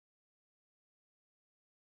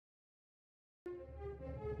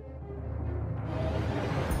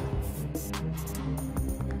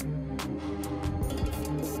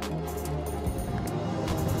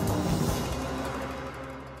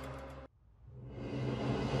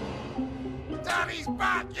Daddy's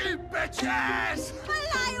back, you bitches!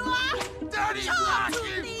 Daddy's back,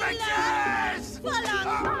 you bitches!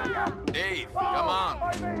 Dave, come on.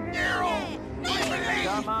 Nero!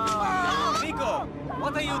 Come on. Nico,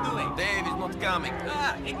 what are you doing? Dave is not coming.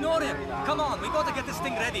 Ah, ignore him. Come on, we gotta get this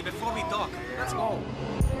thing ready before we dock. Let's go.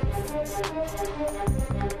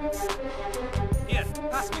 Here,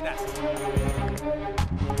 pass me that.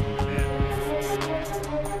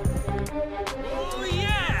 Oh,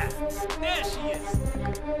 yeah! There she is.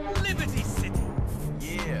 Liberty City.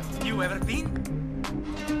 Yeah. You ever been?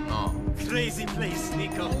 No. Crazy place,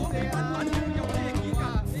 Nico.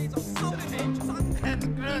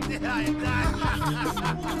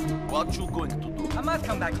 What you going to do? I might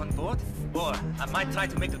come back on board, or I might try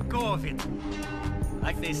to make a go of it.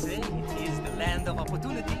 Like they say, it is the land of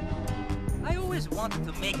opportunity. I always wanted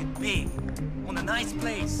to make it big. Own a nice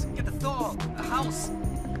place, get a dog, a house,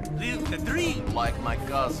 live the dream. Like my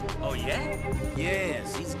cousin. Oh yeah?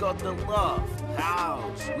 Yes, he's got the love.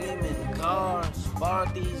 House, women, cars,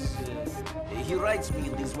 parties. He writes me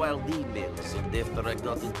in these wild emails, and after I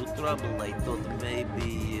got into trouble, I thought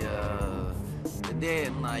maybe,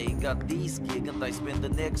 then I got this gig, and I spent the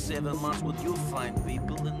next 7 months with you fine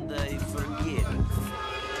people, and I forget.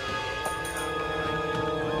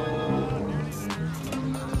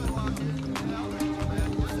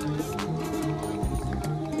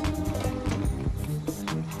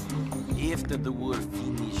 After the war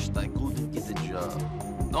finished, I couldn't get a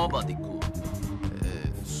job. Nobody could.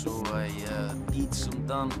 So I did some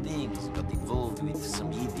dumb things, got involved with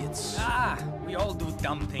some idiots. Ah, we all do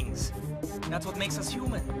dumb things. That's what makes us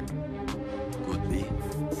human. Could be.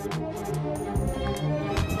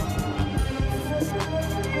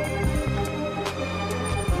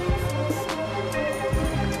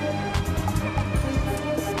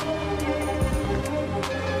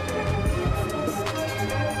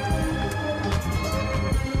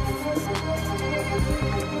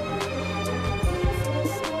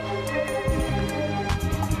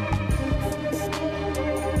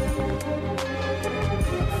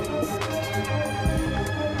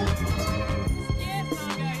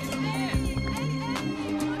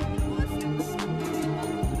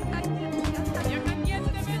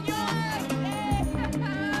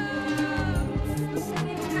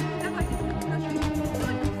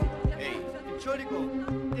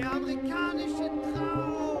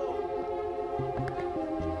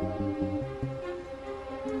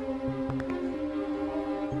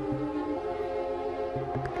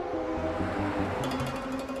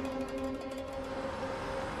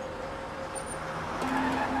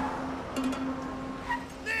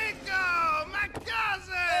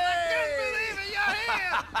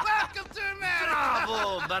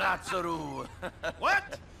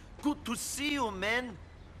 What? Good to see you, man.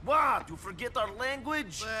 What? You forget our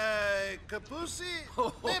language? Kapusi?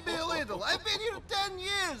 Maybe a little. I've been here 10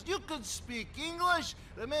 years. You could speak English.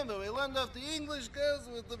 Remember, we learned off the English girls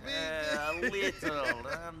with the big... A little.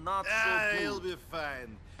 Not so good. He'll be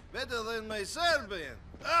fine. Better than my Serbian.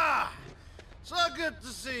 So good to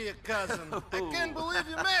see you, cousin. I can't believe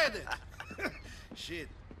you made it. Shit,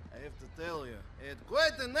 I have to tell you, I had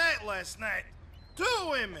quite a night last night. 2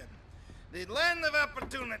 women. The land of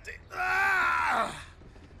opportunity.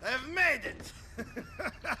 I've made it.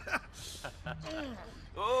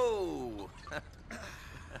 Oh.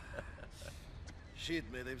 Shit,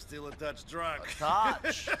 man, I'm still a touch drunk. A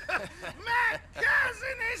touch? My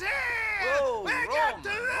cousin is here! Oh, we got to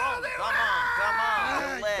rule the come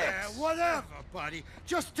on, relax. Yeah, whatever, buddy.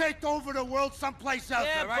 Just take over the world someplace else,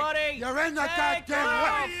 Yeah, all right? buddy. You're in the Take goddamn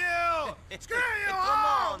off. way. Screw you Come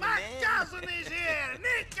all! on, My man. cousin is here!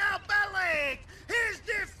 Nico Bellic! He's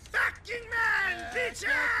the fucking man,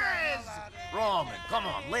 bitches! Roman, come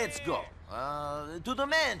on, let's go. To the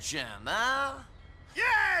mansion, huh?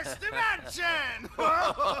 Yes, the mansion!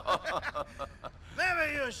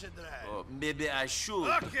 Maybe you should drive. Oh, maybe I should.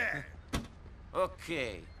 Okay.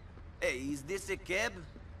 Okay. Hey, is this a cab?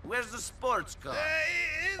 Where's the sports car?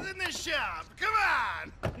 He's in the shop. Come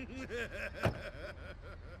on!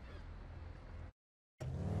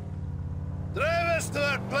 Drive us to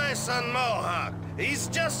our place on Mohawk. He's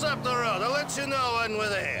just up the road. I'll let you know when we're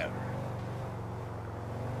there.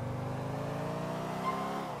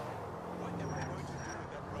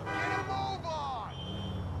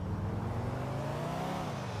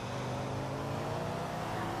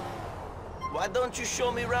 Why don't you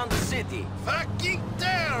show me around the city? Fucking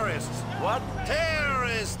terrorists! What?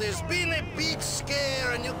 Terrorists! There's been a big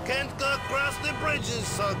scare and you can't go across the bridges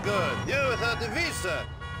so good. You without a visa.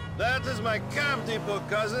 That is my camp depot,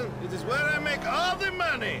 cousin. It is where I make all the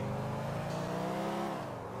money.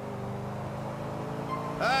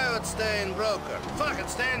 I not staying broker. Fucking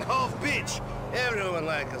staying Hove Beach. Everyone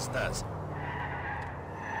like us does.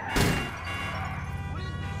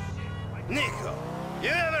 Nico, you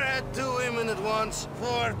ever had two women at once?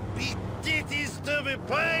 Four big titties to be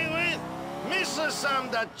playing with? Misle sam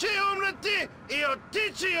da će umreti I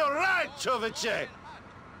otići joj raj, čoveče.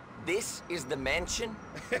 This is the mansion?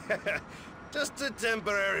 Just a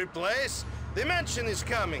temporary place. The mansion is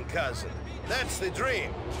coming, cousin. That's the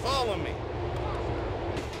dream. Follow me.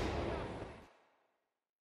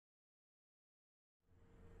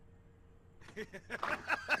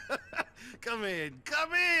 Come in,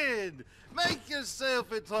 come in! Make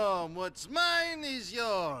yourself at home. What's mine is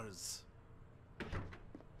yours.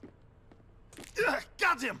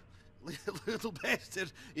 Got him! Little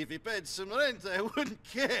bastard. If he paid some rent, I wouldn't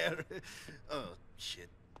care. Oh, shit.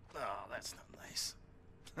 Oh, that's not nice.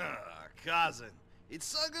 Ah, cousin. It's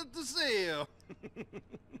so good to see you.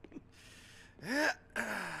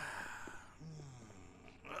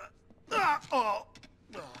 Oh,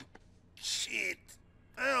 shit.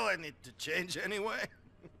 Well, I need to change anyway.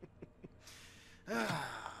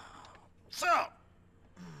 So,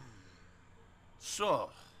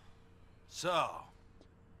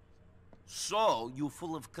 you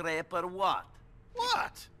full of crap or what?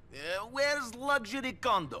 What? Where's luxury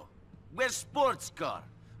condo? Where's sports car?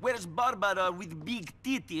 Where's Barbara with big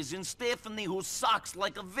titties and Stephanie who sucks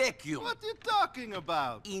like a vacuum? What are you talking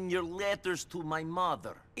about? In your letters to my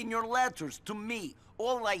mother, in your letters to me,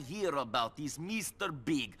 all I hear about is Mr.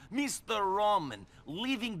 Big, Mr. Roman,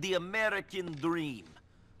 living the American dream.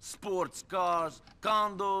 Sports cars,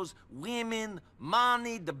 condos, women,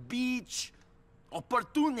 money, the beach,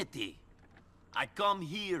 opportunity. I come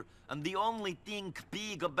here, and the only thing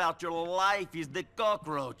big about your life is the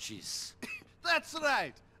cockroaches. That's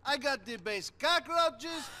right. I got the best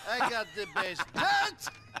cockroaches, I got the best pets.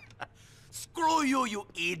 Screw you, you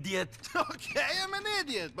idiot! Okay, I'm an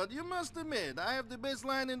idiot, but you must admit, I have the best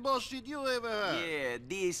line in bullshit you ever heard. Yeah,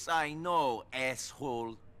 this I know,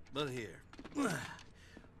 asshole. But here,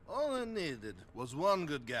 all I needed was one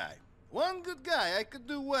good guy. One good guy I could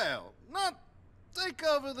do well. Not take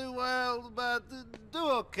over the world, but do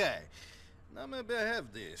okay. Now maybe I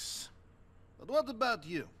have this. But what about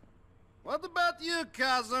you? What about you,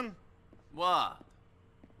 cousin? What?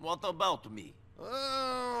 What about me?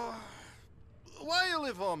 Why you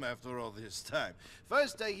leave home after all this time?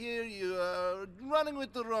 First I hear you running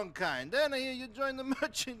with the wrong kind. Then I hear you join the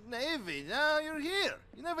merchant navy. Now you're here.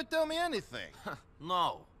 You never tell me anything.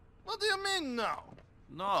 No. What do you mean, no?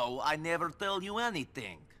 No, I never tell you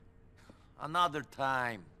anything. Another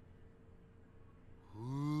time.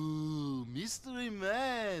 Ooh, mystery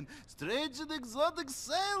man. Strange and exotic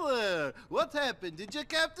sailor. What happened? Did your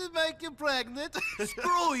captain make you pregnant?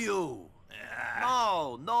 Screw you!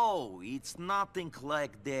 No, it's nothing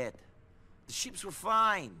like that. The ships were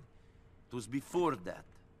fine. It was before that.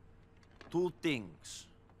 Two things.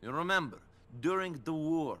 You remember, during the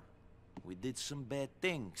war, we did some bad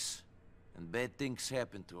things. And bad things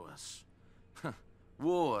happened to us.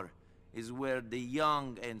 War is where the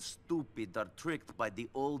young and stupid are tricked by the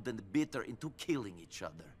old and bitter into killing each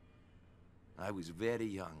other. I was very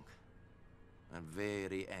young and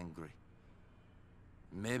very angry.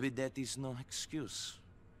 Maybe that is no excuse.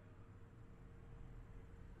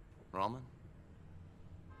 Roman?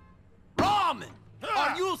 Roman!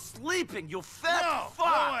 Are you sleeping, you fat No, fuck?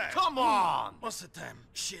 no way. Come on! What's the time?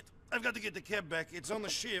 Shit, I've got to get the cab back. It's on the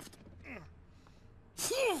shift.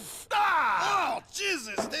 Ah! Oh,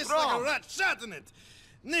 Jesus! Tastes Wrong. like a rat shot in it.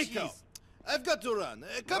 Nico, Jeez. I've got to run.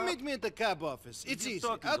 Come What? meet me at the cab office. It's you easy.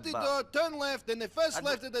 talking Out the about? door, turn left, then the first I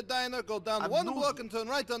left at the diner, go down I one knew block you. and turn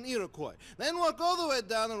right on Iroquois. Then walk all the way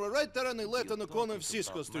down, and we're right there on the left you on the corner of talking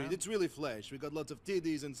Cisco about, Street. man? It's really flash. We got lots of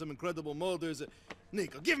TDs and some incredible molders.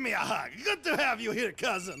 Nico, give me a hug. Good to have you here,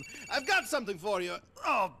 cousin. I've got something for you.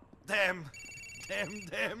 Oh, damn.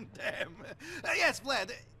 Damn. Yes,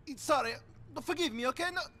 Vlad. Sorry. Forgive me, okay?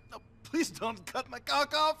 No, please don't cut my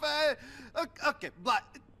cock off. Okay, Vlad.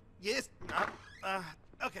 Yes.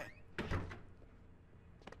 Okay.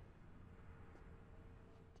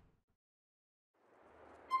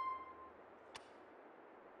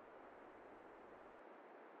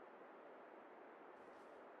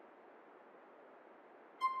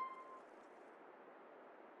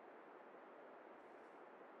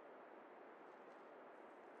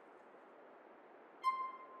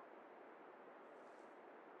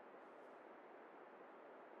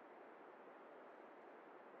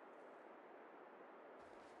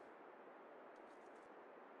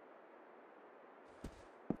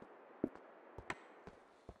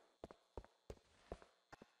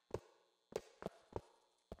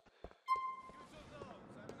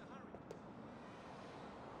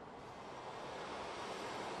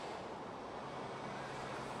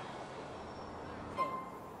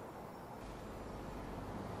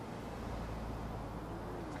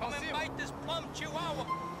 take this plum chihuahua.